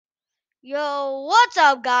Yo, what's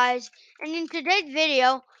up, guys? And in today's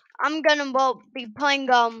video, I'm gonna be playing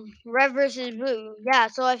Red versus Blue. Yeah,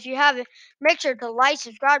 so if you haven't, make sure to like,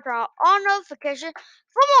 subscribe, turn on notifications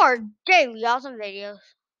for more daily awesome videos.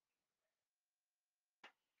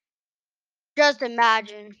 Just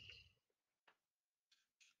imagine.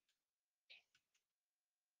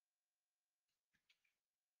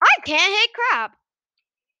 I can't hit crap.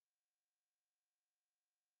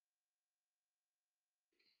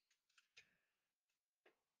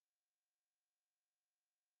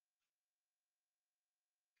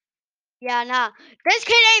 Yeah, nah. This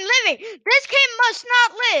kid ain't living. This kid must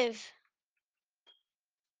not live.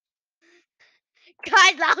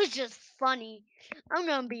 Guys, that was just funny. I'm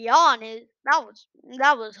gonna be honest. That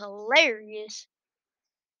was hilarious.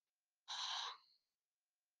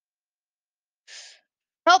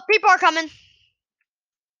 Oh, people are coming.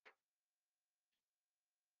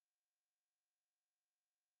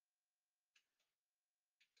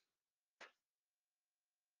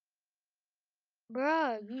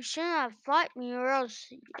 Bruh, you shouldn't have fought me or else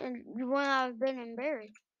you wouldn't have been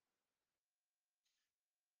embarrassed.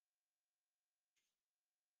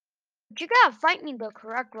 But you gotta fight me the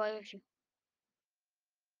correct way if you.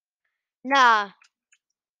 Nah.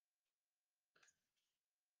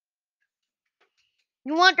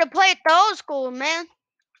 You want to play it the old school, man.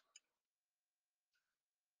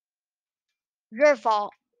 Your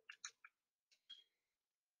fault.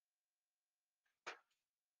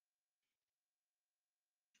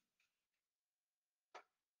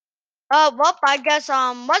 Well, I guess,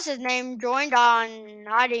 what's his name joined on,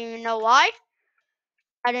 I didn't even know why.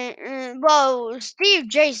 I didn't, well, Steve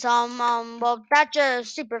Jace, well, that's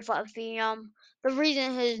just super fluffy. The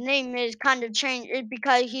reason his name is kind of changed is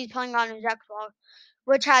because he's playing on his Xbox,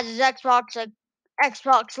 which has his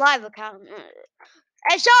Xbox Live account.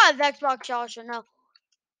 If y'all have Xbox, y'all should know.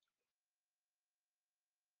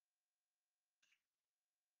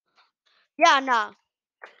 Yeah, nah.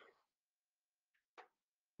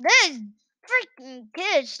 This freaking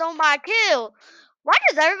kid stole my kill. Why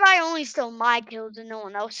does everybody only steal my kills and no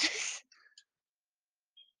one else's?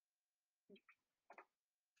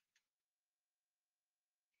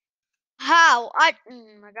 How? Oh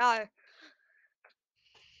my god.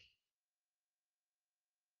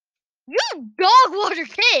 You dog water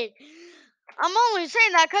kid. I'm only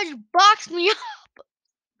saying that because you boxed me up.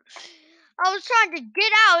 I was trying to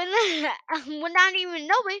get out and then without even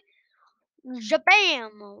knowing,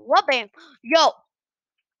 jabam, wabam. Yo,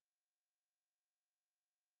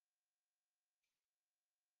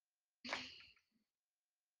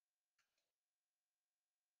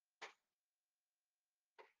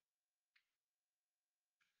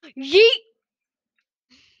 yeet.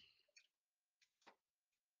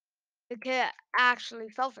 The kid actually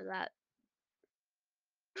fell for that.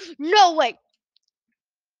 No way.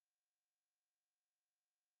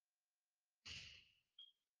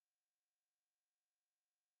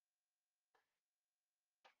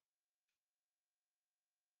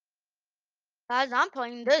 Guys, I'm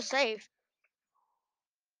playing this safe.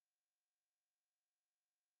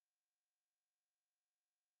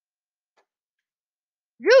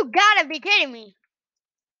 You gotta be kidding me.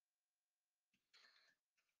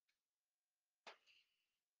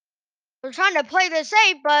 We're trying to play this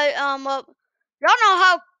safe, but well, y'all know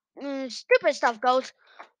how stupid stuff goes.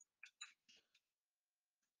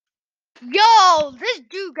 Yo, this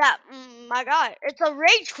dude got my god, it's a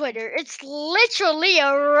rage quitter. It's literally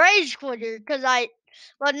a rage quitter,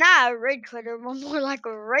 well, not a rage quitter, but more like a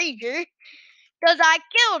rager, cause I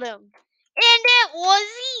killed him, and it was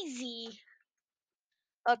easy.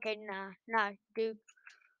 Okay, nah, dude.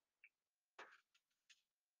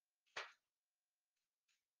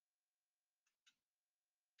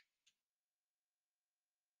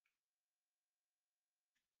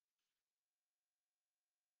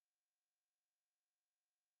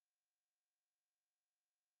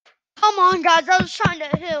 Come on, guys, I was trying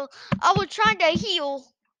to heal. I was trying to heal.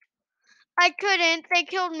 I couldn't. They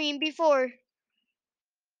killed me before.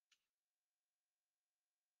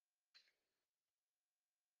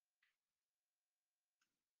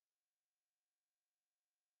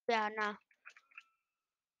 Yeah, nah.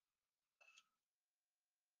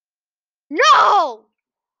 No!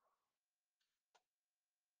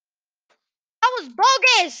 That was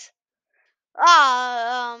bogus!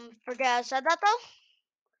 Forget I said that though.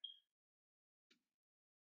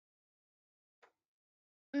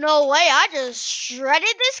 No way, I just shredded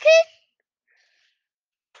this kid?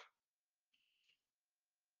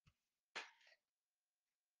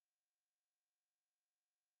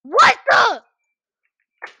 What the?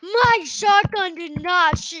 My shotgun did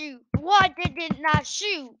not shoot. Why did it not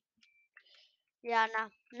shoot? Yeah,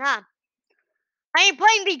 nah. I ain't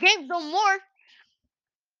playing these games no more.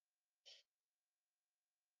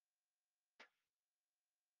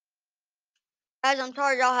 Guys, I'm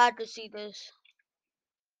sorry y'all had to see this.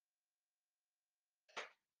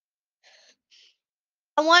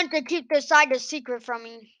 I wanted to keep this side a secret from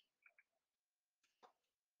me.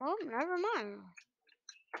 Oh, never mind.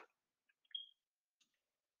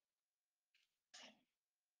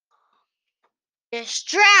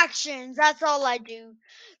 Distractions. That's all I do.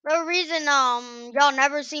 The reason y'all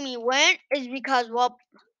never see me win is because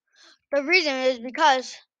the reason is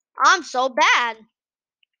because I'm so bad.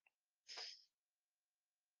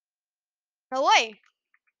 No way.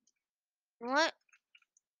 What?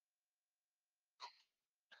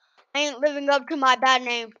 I ain't living up to my bad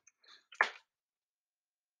name.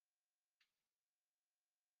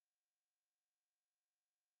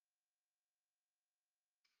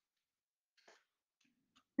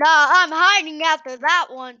 Nah, I'm hiding after that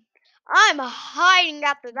one. I'm hiding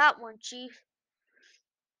after that one, Chief.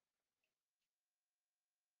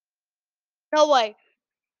 No way.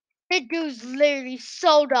 This dude's literally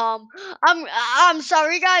so dumb. I'm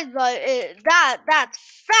sorry guys, but that's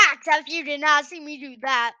facts. If you did not see me do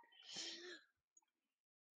that.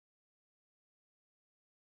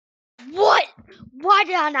 What? Why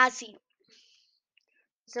did I not see?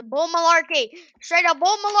 It's a bull malarkey. Straight up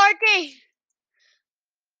bull malarkey.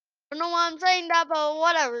 I don't know why I'm saying that, but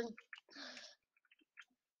whatever.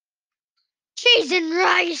 Cheese and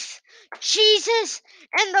rice. Jesus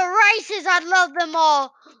and the rices, I love them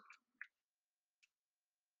all.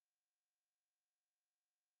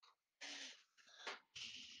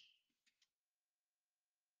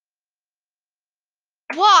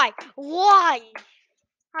 Why? Why?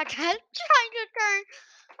 I kept trying to turn.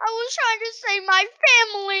 I was trying to save my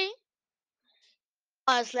family.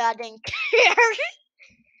 Honestly, I didn't care.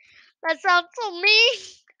 That sounds so mean.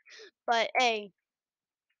 But hey,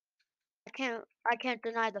 I can't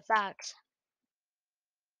deny the facts.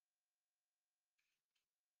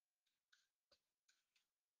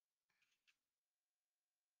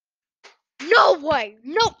 No way.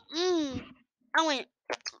 Nope. I went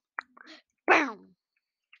bam.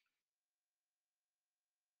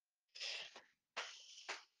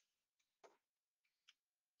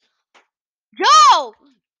 Yo!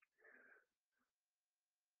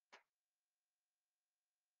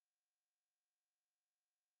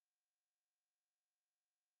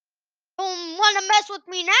 Don't wanna mess with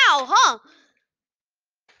me now, huh?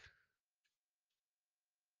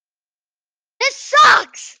 This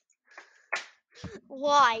sucks!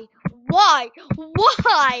 Why? Why?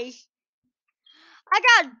 Why? I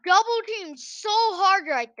got double teamed so hard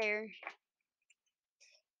right there.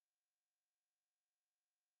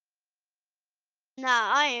 Nah,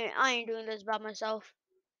 I ain't doing this by myself.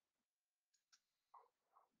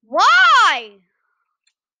 Why?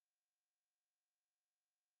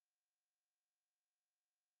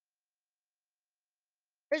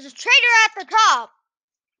 There's a traitor at the top.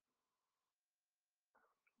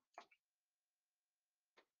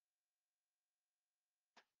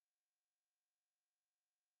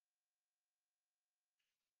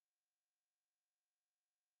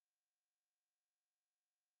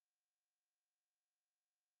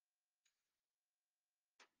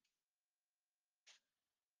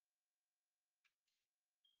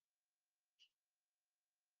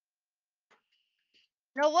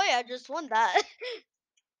 No way, I just won that.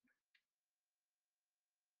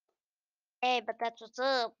 Hey, but that's what's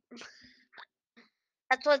up.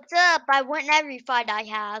 That's what's up. I win every fight I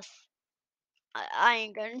have. I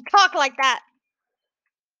ain't gonna talk like that.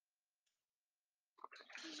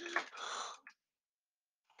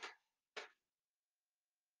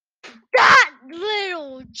 That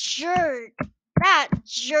little jerk. That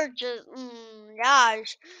jerk just,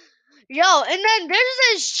 gosh. Yo, and then there's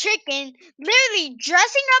this chicken literally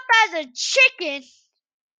dressing up as a chicken.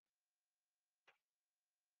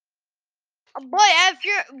 Boy, if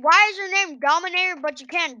you're, why is your name Dominator, but you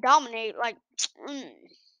can't dominate? Like,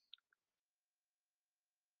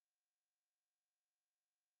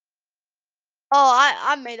 oh,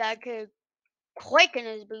 I made that kid quake in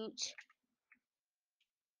his boots.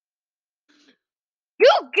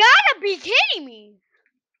 You gotta be kidding me.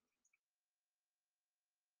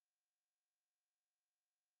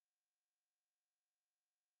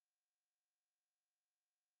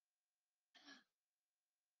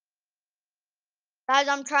 Guys,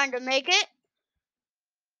 I'm trying to make it.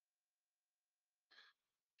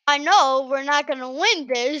 I know we're not gonna win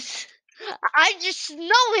this. I just know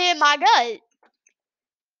it in my gut.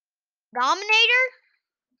 Dominator?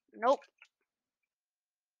 Nope.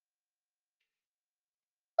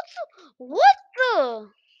 What the?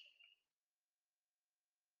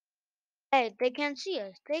 Hey, they can't see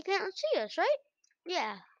us. They can't see us, right?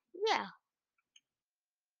 Yeah. Yeah.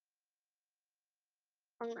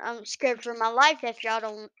 I'm scared for my life if y'all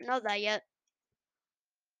don't know that yet.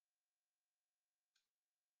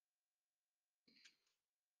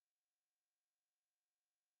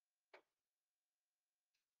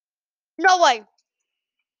 No way.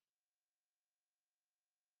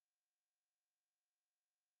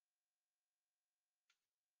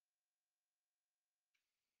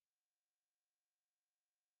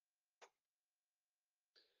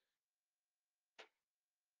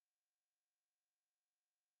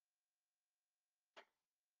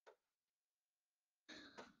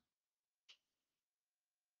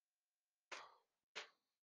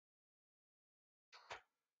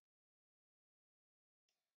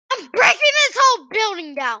 I'm breaking this whole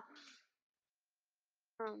building down.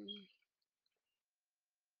 Um,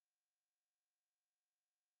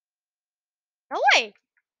 no way.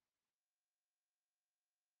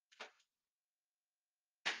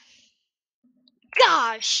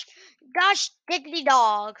 Gosh. Gosh, diggity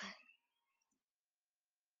dog.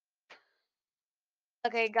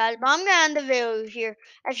 Okay, guys, but I'm gonna end the video here.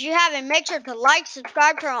 If you haven't, make sure to like,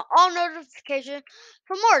 subscribe, turn on all notifications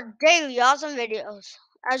for more daily awesome videos.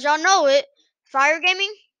 As y'all know it, Fire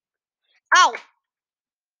Gaming out.